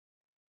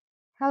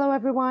Hello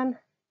everyone,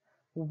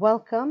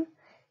 welcome.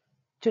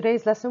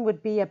 Today's lesson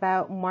would be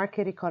about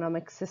market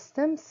economic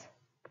systems.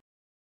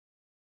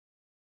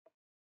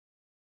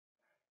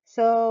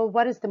 So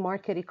what is the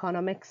market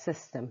economic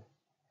system?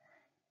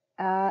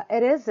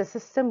 It is a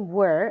system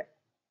where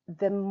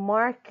the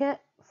market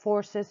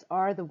forces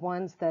are the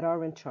ones that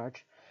are in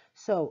charge.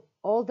 So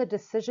all the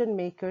decision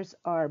makers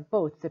are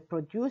both the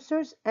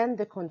producers and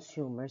the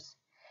consumers.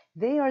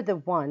 They are the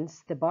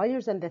ones, the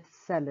buyers and the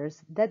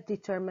sellers, that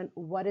determine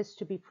what is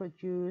to be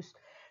produced,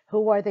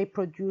 who are they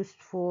produced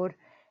for,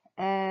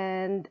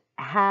 and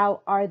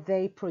how are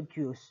they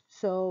produced.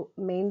 So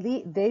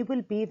mainly they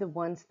will be the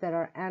ones that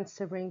are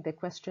answering the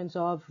questions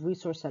of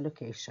resource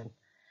allocation.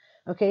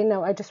 Okay,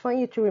 now I just want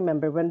you to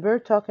remember when we're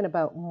talking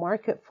about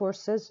market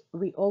forces,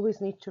 we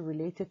always need to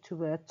relate it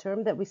to a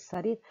term that we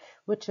studied,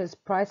 which is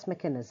price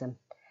mechanism.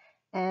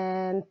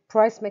 And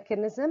price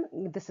mechanism,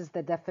 this is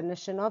the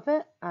definition of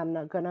it. I'm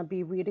not going to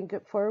be reading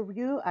it for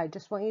you. I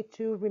just want you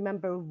to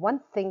remember one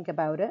thing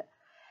about it.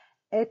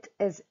 It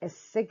is a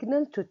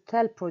signal to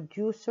tell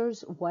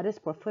producers what is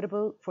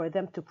profitable for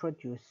them to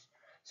produce.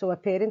 So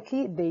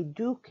apparently they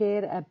do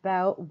care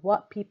about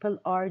what people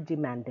are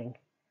demanding.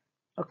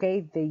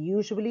 Okay, they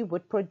usually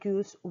would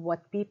produce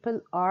what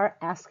people are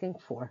asking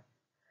for.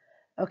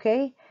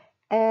 Okay,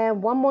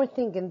 and one more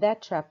thing in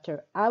that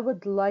chapter, I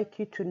would like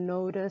you to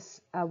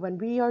notice when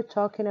we are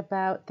talking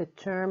about the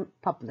term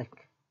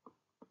public.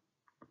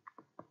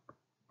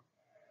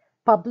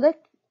 Public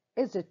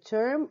is a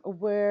term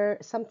where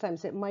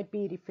sometimes it might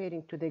be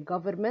referring to the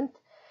government,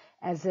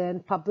 as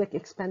in public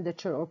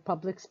expenditure or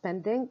public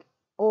spending,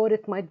 or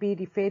it might be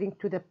referring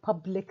to the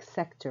public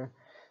sector.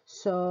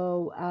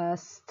 So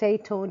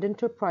state-owned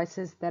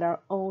enterprises that are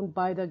owned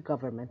by the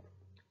government.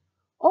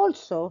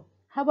 Also,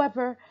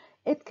 however,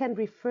 it can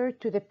refer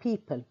to the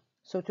people.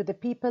 So to the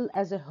people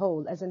as a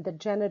whole, as in the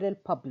general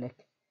public,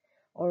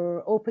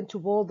 or open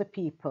to all the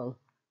people.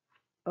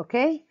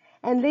 Okay?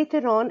 And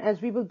later on,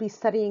 as we will be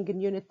studying in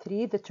Unit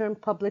 3, the term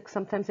public,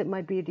 sometimes it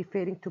might be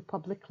referring to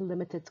public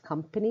limited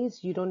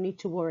companies. You don't need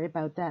to worry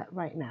about that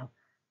right now.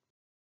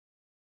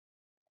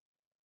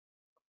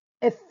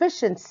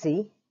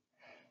 Efficiency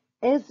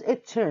is a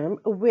term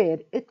where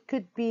it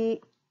could be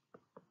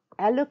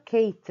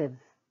allocative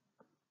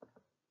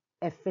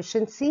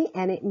efficiency,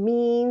 and it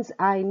means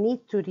I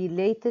need to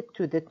relate it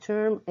to the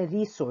term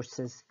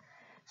resources.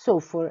 So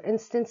for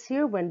instance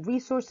here, when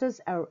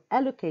resources are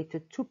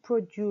allocated to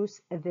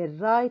produce the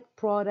right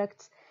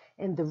products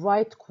in the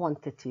right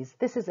quantities,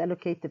 this is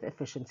allocative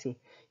efficiency.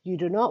 You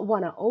do not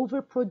want to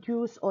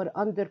overproduce or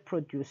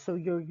underproduce, so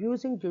you're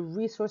using your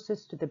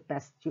resources to the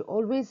best. You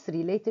always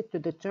relate it to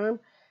the term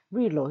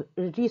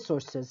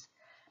resources.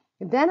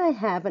 Then I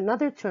have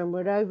another term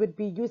where I would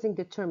be using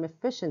the term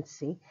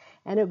efficiency,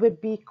 and it would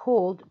be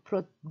called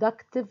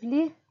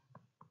productively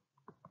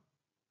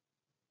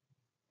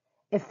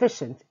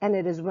efficient. And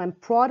it is when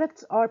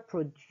products are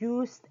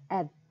produced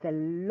at the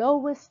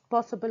lowest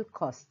possible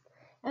cost,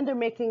 and they're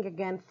making,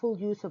 again, full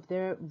use of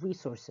their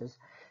resources.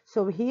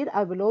 So here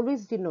I will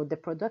always denote the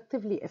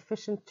productively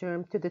efficient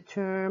term to the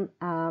term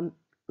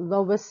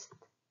lowest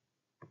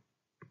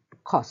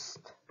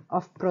cost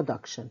of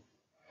production.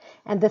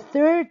 And the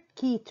third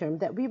key term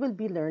that we will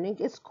be learning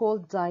is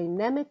called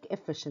dynamic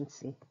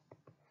efficiency.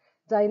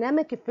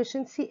 Dynamic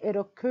efficiency, it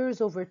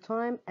occurs over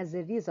time as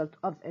a result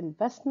of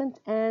investment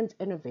and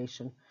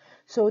innovation.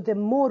 So the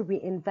more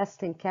we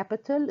invest in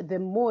capital, the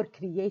more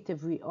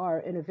creative we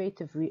are,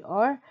 innovative we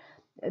are,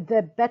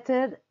 the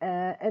better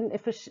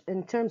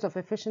in terms of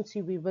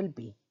efficiency we will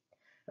be.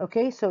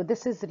 Okay, so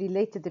this is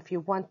related, if you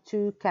want,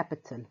 to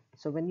capital.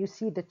 So when you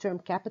see the term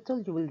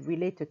capital, you will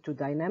relate it to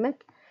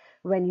dynamic.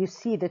 When you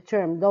see the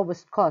term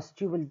lowest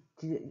cost, you will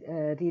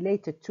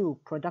relate it to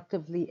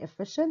productively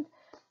efficient.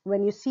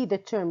 When you see the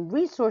term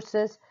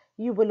resources,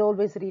 you will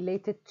always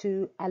relate it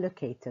to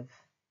allocative.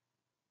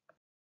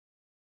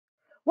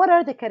 What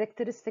are the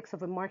characteristics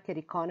of a market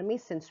economy?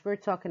 Since we're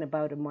talking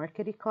about a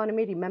market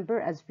economy,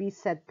 remember, as we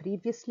said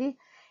previously,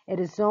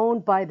 it is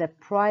owned by the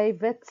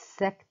private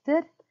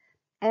sector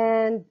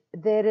and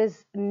there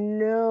is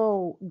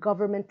no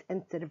government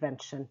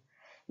intervention.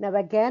 Now,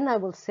 again, I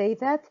will say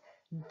that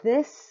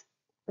this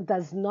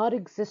does not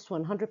exist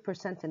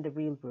 100% in the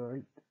real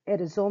world.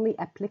 It is only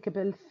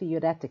applicable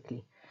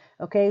theoretically.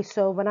 Okay,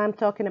 so when I'm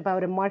talking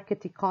about a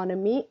market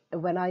economy,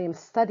 when I am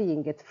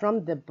studying it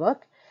from the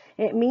book,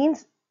 it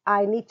means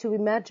I need to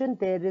imagine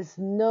there is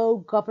no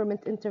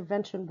government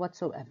intervention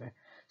whatsoever.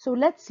 So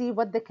let's see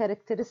what the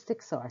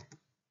characteristics are.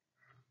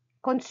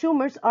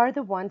 Consumers are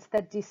the ones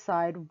that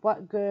decide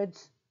what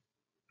goods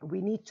we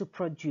need to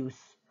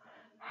produce.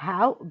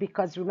 How?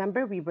 Because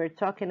remember, we were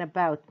talking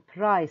about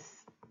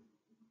price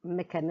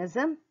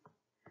mechanism.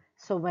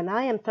 So when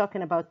I am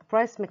talking about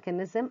price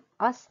mechanism,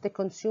 us, the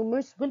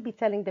consumers, will be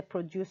telling the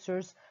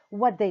producers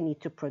what they need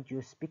to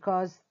produce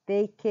because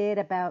they care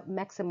about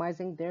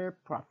maximizing their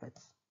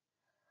profits.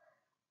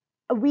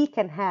 We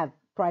can have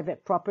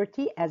private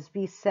property, as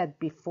we said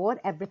before.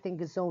 Everything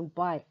is owned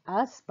by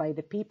us, by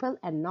the people,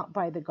 and not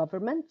by the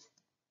government.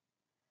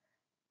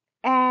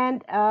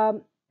 And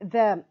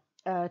the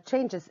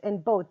changes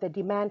in both the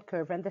demand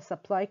curve and the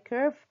supply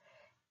curve,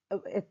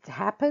 it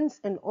happens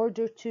in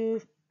order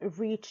to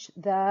reach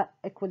the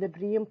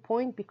equilibrium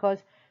point,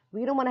 because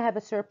we don't want to have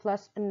a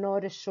surplus and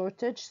not a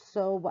shortage.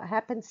 So what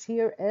happens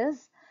here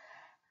is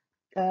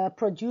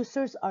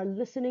producers are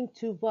listening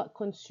to what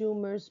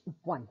consumers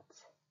want.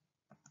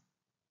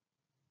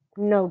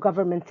 No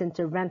government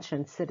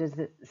intervention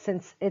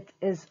since it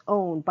is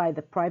owned by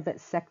the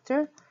private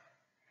sector.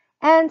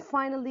 And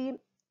finally,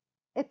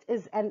 it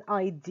is an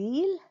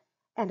ideal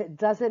and it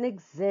doesn't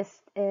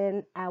exist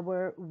in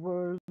our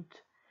world.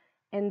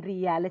 In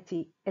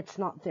reality, it's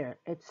not there.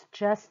 It's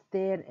just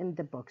there in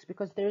the books,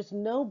 because there's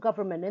no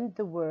government in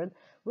the world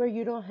where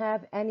you don't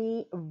have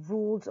any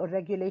rules or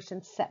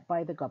regulations set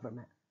by the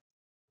government.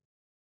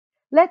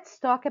 Let's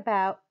talk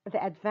about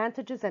the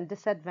advantages and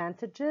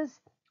disadvantages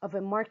of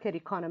a market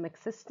economic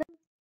system.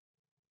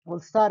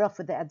 We'll start off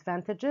with the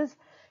advantages.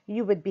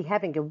 You would be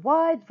having a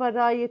wide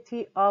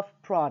variety of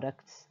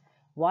products.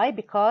 Why?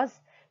 Because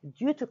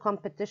due to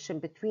competition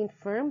between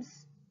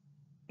firms,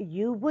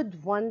 you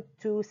would want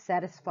to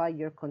satisfy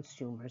your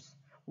consumers.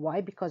 Why?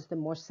 Because the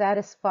more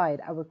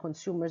satisfied our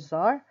consumers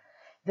are,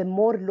 the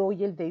more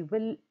loyal they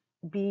will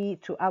be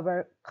to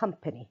our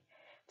company,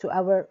 to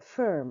our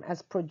firm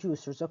as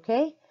producers,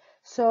 okay?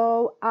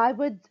 So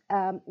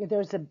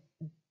there's a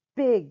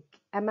big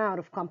amount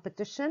of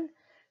competition.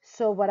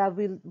 So what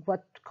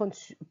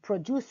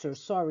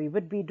producers,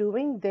 would be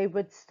doing, they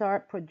would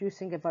start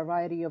producing a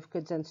variety of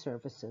goods and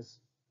services.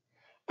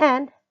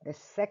 And the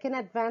second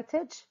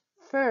advantage,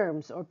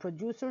 firms or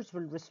producers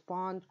will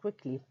respond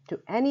quickly to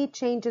any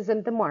changes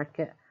in the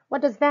market.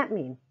 What does that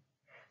mean?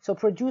 So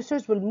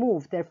producers will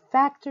move their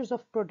factors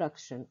of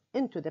production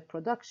into the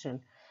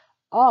production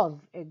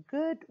of a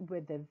good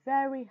with a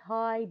very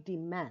high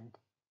demand.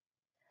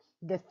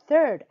 The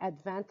third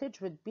advantage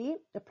would be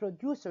the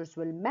producers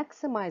will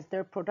maximize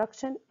their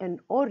production in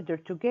order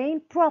to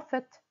gain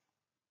profit.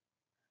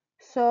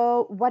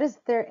 So what is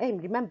their aim?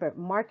 Remember,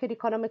 market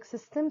economic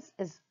systems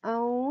is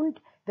owned,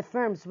 the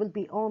firms will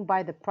be owned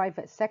by the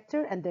private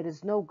sector and there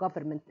is no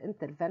government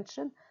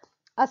intervention.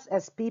 Us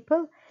as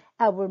people,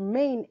 our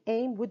main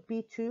aim would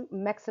be to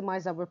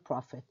maximize our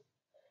profit.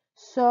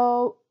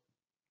 So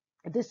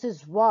this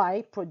is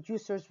why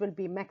producers will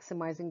be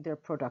maximizing their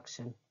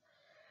production.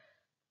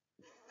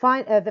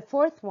 The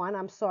fourth one,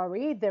 I'm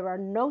sorry, there are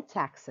no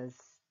taxes.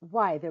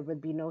 Why there will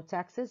be no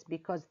taxes?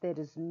 Because there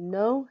is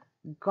no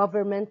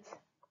government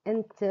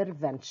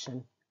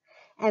intervention.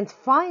 And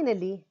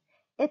finally,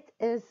 it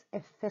is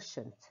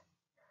efficient.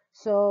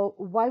 So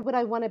why would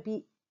I want to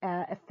be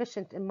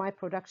efficient in my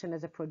production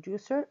as a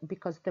producer?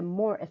 Because the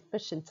more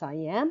efficient I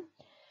am,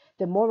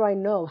 the more I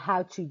know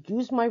how to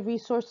use my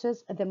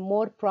resources, the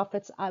more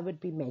profits I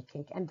would be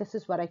making. And this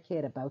is what I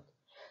care about.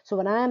 So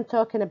when I am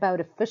talking about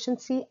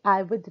efficiency,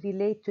 I would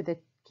relate to the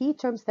key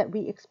terms that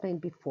we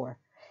explained before: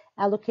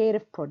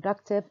 allocative,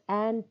 productive,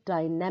 and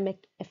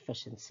dynamic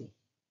efficiency.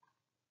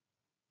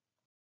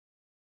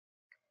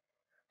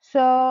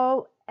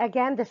 So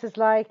again, this is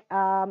like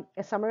a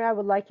summary. I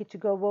would like you to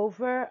go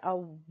over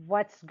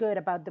what's good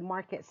about the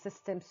market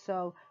system.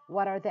 So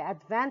what are the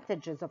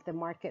advantages of the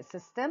market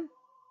system?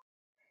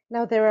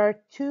 Now, there are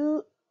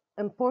two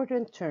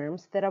important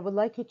terms that I would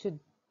like you to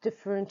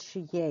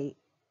differentiate.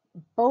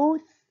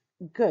 Both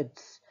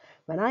goods,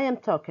 when I am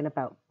talking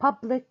about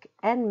public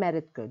and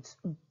merit goods,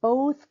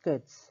 both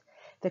goods,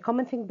 the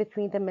common thing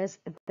between them is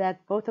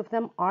that both of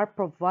them are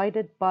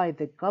provided by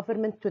the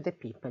government to the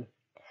people.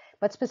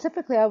 But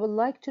specifically, I would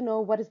like to know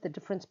what is the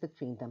difference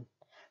between them.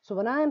 So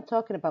when I am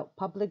talking about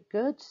public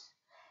goods,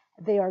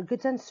 they are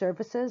goods and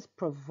services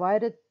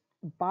provided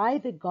by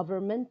the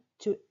government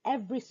to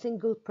every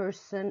single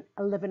person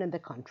living in the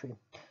country.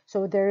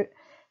 So they're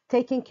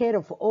taking care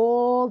of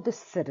all the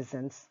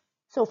citizens.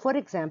 So for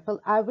example,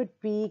 I would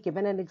be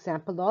given an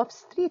example of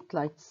street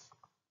lights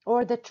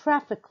or the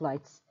traffic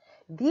lights.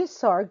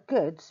 These are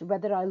goods,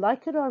 whether I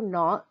like it or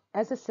not,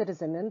 as a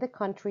citizen in the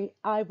country,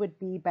 I would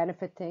be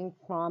benefiting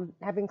from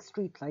having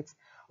street lights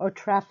or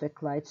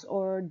traffic lights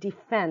or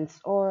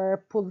defense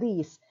or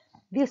police.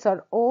 These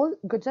are all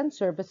goods and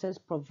services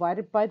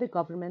provided by the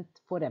government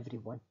for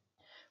everyone.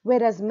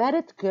 Whereas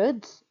merit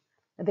goods,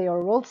 they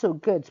are also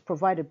goods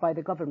provided by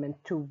the government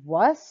to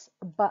us,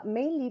 but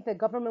mainly the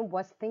government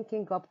was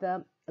thinking of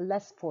the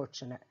less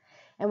fortunate.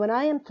 And when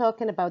I am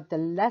talking about the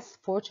less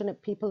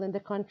fortunate people in the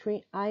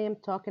country, I am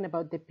talking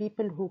about the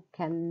people who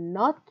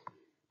cannot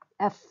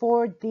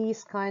afford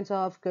these kinds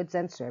of goods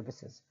and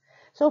services.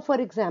 So for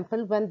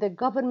example, when the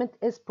government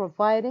is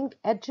providing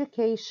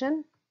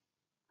education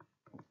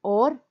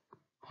or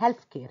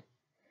healthcare,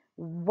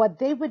 what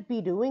they would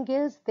be doing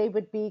is they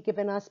would be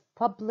giving us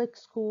public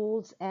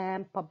schools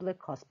and public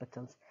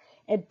hospitals.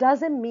 It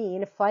doesn't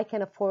mean if I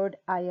can afford,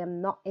 I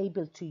am not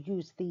able to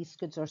use these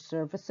goods or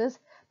services,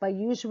 but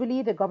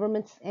usually the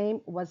government's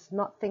aim was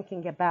not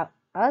thinking about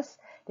us.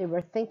 They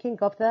were thinking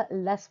of the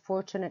less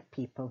fortunate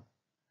people.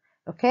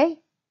 Okay?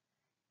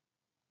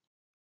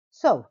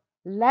 So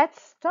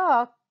let's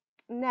talk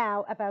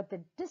now about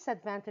the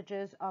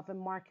disadvantages of a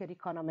market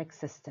economic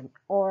system,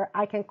 or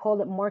I can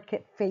call it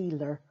market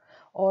failure,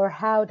 or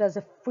how does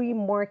a free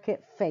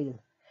market fail?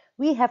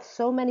 We have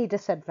so many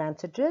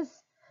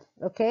disadvantages,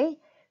 okay?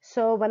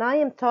 So when I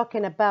am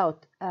talking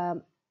about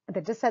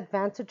the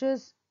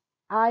disadvantages,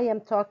 I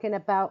am talking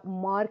about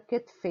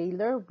market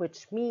failure,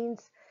 which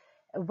means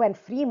when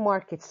free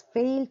markets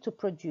fail to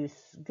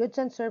produce goods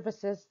and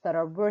services that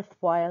are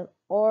worthwhile,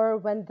 or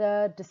when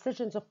the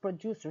decisions of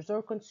producers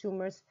or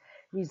consumers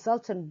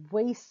result in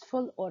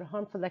wasteful or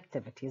harmful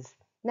activities.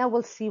 Now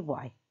we'll see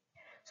why.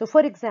 So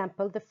for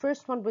example, the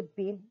first one would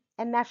be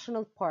a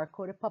national park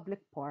or a public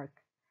park.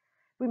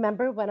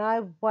 Remember, when I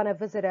want to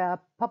visit a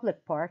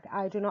public park,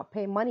 I do not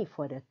pay money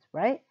for it,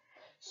 right?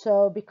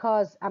 So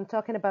because I'm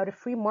talking about a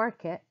free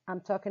market,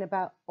 I'm talking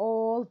about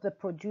all the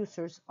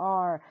producers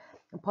are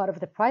part of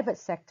the private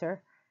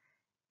sector,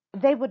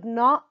 they would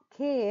not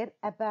care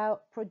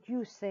about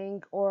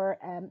producing or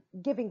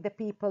giving the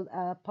people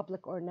a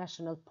public or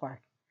national park.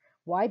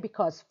 Why?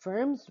 Because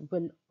firms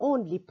will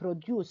only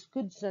produce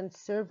goods and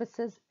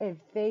services if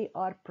they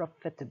are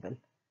profitable.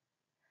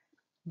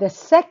 The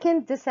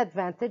second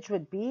disadvantage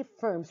would be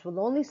firms will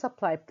only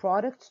supply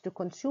products to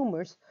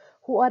consumers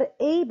who are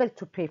able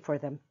to pay for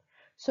them.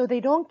 So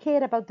they don't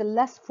care about the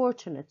less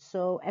fortunate.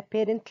 So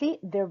apparently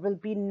there will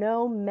be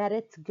no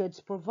merit goods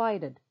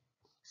provided.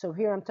 So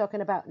here I'm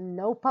talking about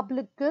no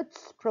public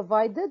goods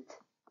provided,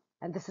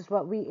 and this is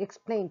what we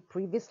explained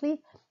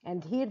previously.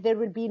 And here there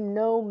will be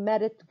no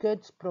merit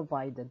goods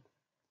provided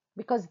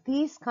because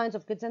these kinds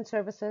of goods and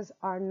services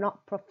are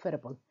not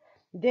profitable.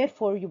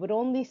 Therefore, you would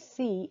only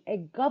see a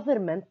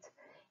government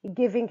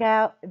giving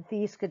out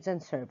these goods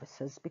and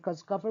services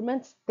because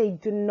governments, they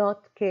do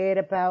not care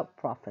about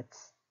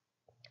profits.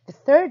 The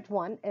third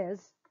one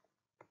is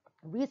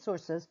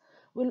resources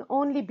will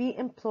only be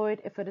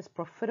employed if it is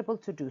profitable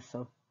to do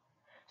so.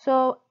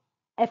 So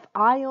if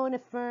I own a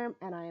firm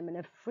and I am in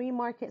a free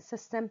market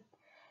system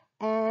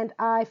and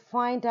I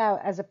find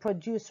out as a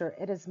producer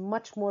it is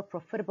much more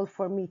profitable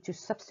for me to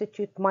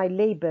substitute my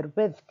labor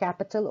with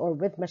capital or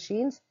with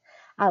machines,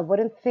 I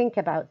wouldn't think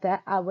about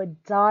that. I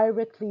would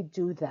directly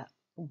do that.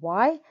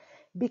 Why?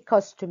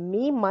 Because to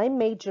me, my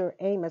major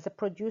aim as a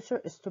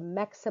producer is to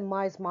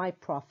maximize my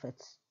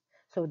profits.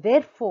 So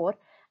therefore,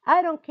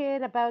 I don't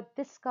care about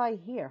this guy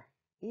here.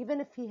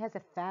 Even if he has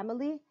a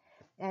family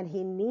and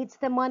he needs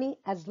the money,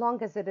 as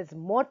long as it is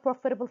more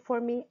profitable for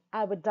me,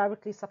 I would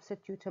directly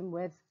substitute him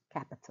with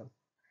capital.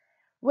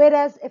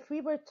 Whereas if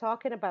we were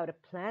talking about a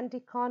planned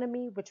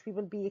economy, which we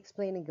will be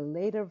explaining in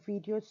later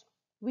videos,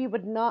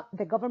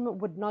 the government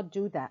would not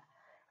do that.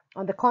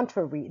 On the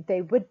contrary,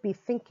 they would be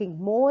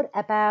thinking more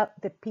about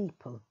the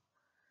people.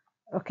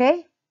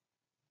 Okay?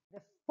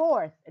 The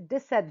fourth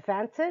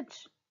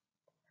disadvantage,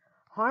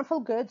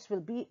 harmful goods will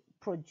be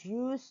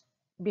produced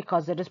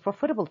because it is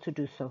profitable to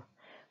do so.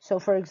 So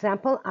for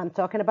example, I'm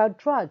talking about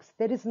drugs.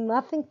 There is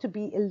nothing to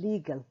be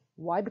illegal.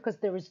 Why? Because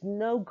there is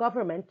no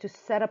government to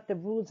set up the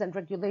rules and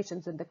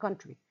regulations in the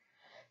country.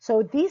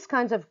 So these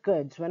kinds of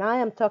goods, when I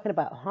am talking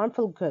about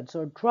harmful goods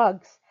or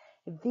drugs,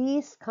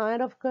 these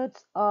kind of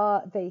goods,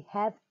 they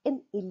have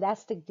an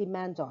elastic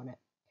demand on it.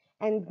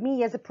 And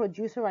me as a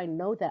producer, I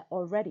know that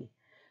already.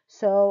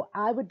 So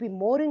I would be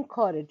more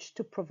encouraged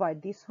to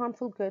provide these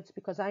harmful goods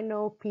because I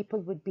know people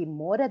would be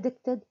more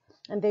addicted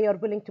and they are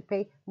willing to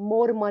pay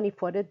more money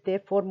for it,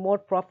 therefore more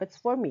profits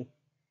for me.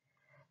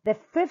 The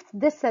fifth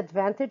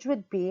disadvantage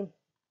would be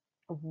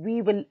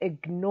we will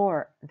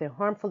ignore the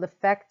harmful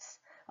effects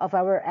of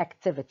our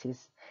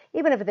activities.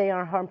 Even if they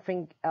are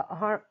harming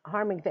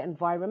the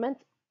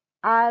environment,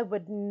 I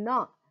would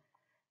not,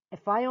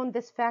 if I own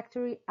this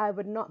factory, I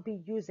would not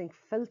be using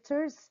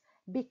filters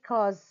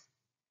because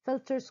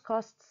filters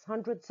cost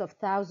hundreds of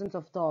thousands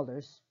of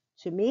dollars.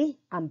 To me,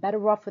 I'm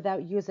better off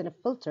without using a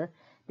filter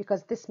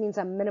because this means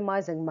I'm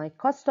minimizing my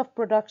cost of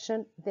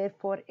production,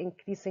 therefore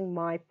increasing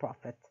my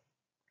profit.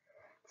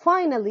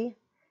 Finally,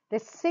 the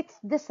sixth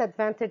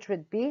disadvantage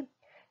would be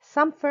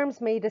some firms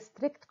may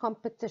restrict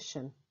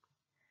competition.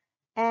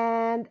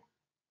 And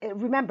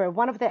remember,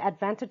 one of the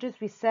advantages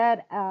we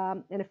said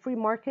in a free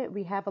market,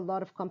 we have a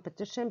lot of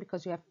competition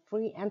because you have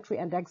free entry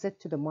and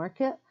exit to the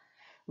market.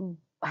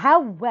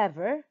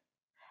 However,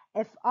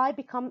 if I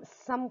become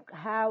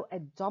somehow a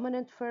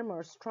dominant firm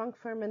or a strong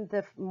firm in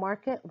the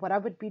market, what I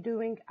would be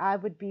doing, I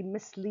would be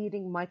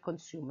misleading my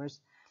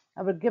consumers.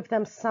 I would give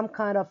them some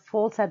kind of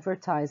false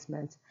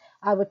advertisement.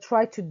 I would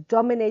try to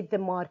dominate the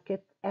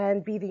market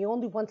and be the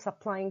only one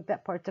supplying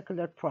that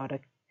particular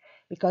product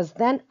because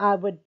then I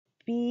would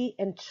be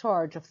in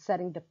charge of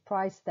setting the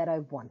price that I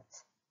want.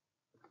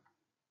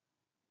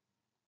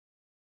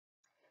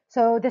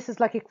 So this is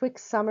like a quick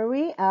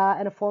summary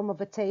in a form of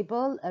a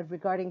table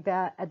regarding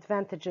the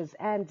advantages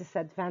and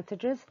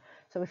disadvantages.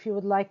 So if you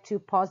would like to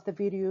pause the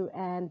video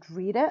and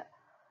read it.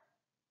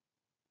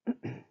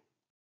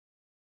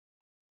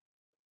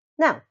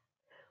 Now,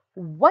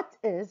 what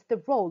is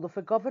the role of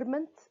a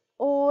government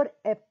or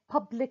a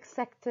public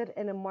sector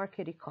in a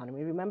market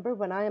economy? Remember,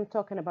 when I am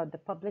talking about the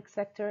public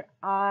sector,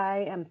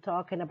 I am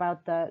talking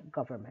about the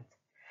government.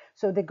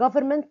 So the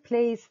government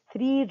plays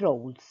three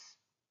roles.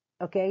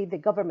 Okay, the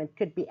government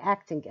could be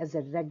acting as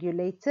a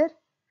regulator.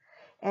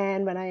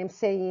 And when I am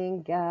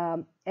saying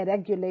a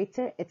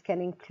regulator, it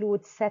can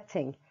include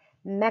setting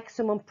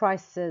maximum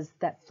prices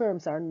that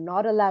firms are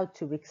not allowed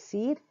to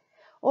exceed,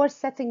 or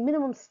setting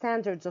minimum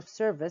standards of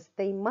service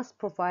they must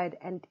provide,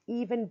 and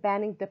even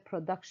banning the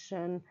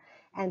production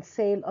and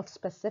sale of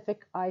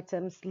specific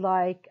items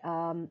like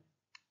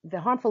the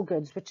harmful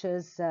goods, which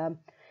is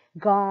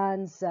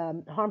guns,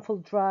 harmful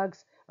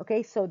drugs.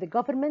 Okay, so the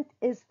government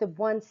is the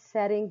one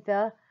setting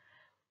the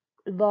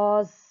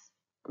laws,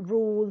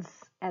 rules,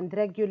 and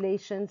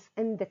regulations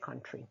in the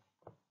country.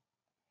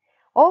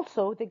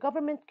 Also, the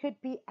government could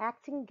be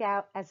acting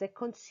out as a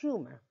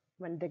consumer.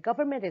 When the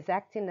government is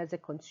acting as a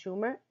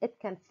consumer, it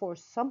can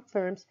force some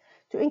firms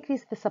to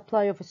increase the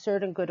supply of a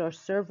certain good or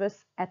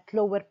service at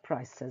lower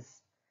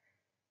prices.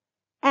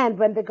 And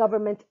when the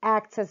government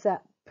acts as a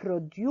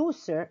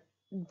producer,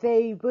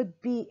 they would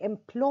be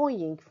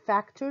employing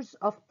factors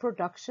of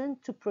production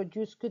to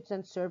produce goods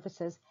and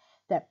services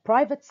that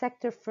private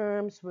sector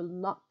firms will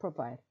not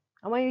provide.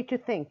 I want you to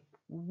think,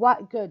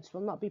 what goods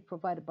will not be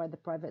provided by the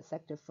private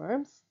sector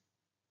firms?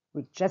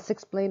 We just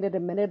explained it a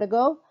minute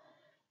ago.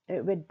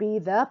 It would be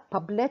the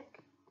public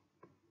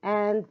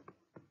and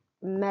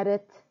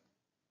merit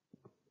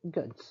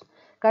goods.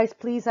 Guys,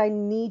 please, I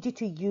need you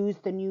to use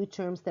the new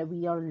terms that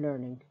we are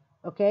learning,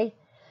 okay?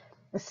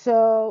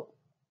 So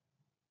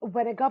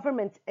when a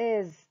government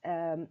is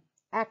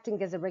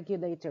acting as a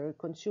regulator, a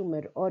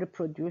consumer, or a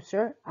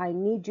producer, I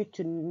need you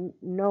to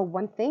know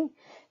one thing,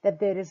 that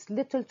there is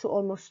little to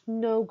almost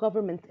no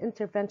government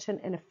intervention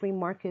in a free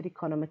market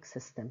economic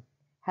system.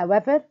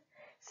 However,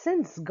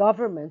 since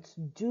governments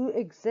do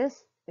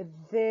exist,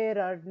 there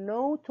are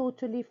no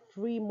totally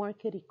free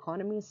market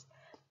economies,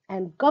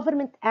 and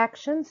government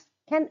actions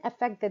can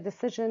affect the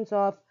decisions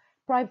of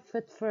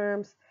private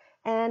firms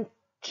and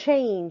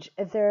change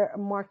their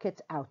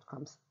market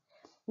outcomes.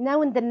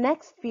 Now, in the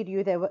next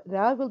video that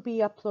I will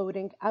be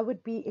uploading, I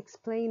would be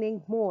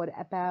explaining more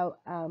about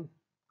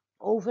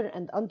over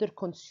and under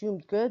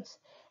consumed goods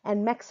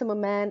and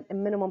maximum and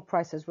minimum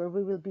prices, where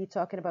we will be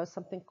talking about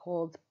something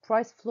called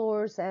price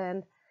floors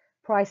and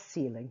price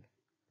ceiling.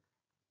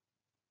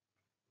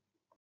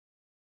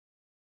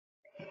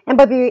 And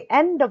by the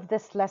end of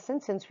this lesson,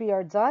 since we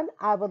are done,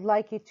 I would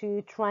like you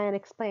to try and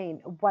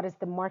explain what is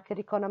the market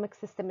economic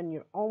system in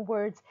your own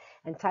words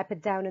and type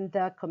it down in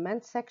the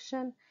comment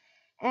section,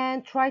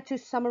 and try to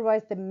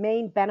summarize the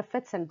main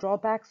benefits and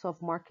drawbacks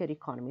of market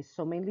economies.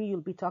 So mainly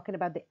you'll be talking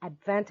about the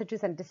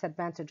advantages and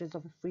disadvantages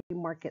of a free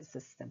market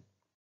system.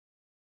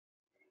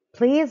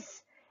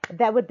 Please,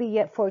 that would be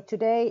it for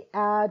today.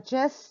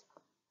 Just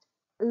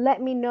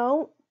let me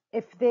know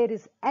if there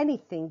is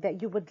anything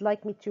that you would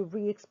like me to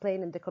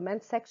re-explain in the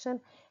comment section,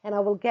 and I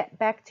will get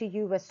back to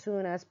you as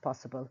soon as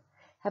possible.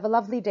 Have a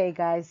lovely day,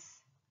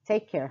 guys.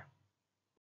 Take care.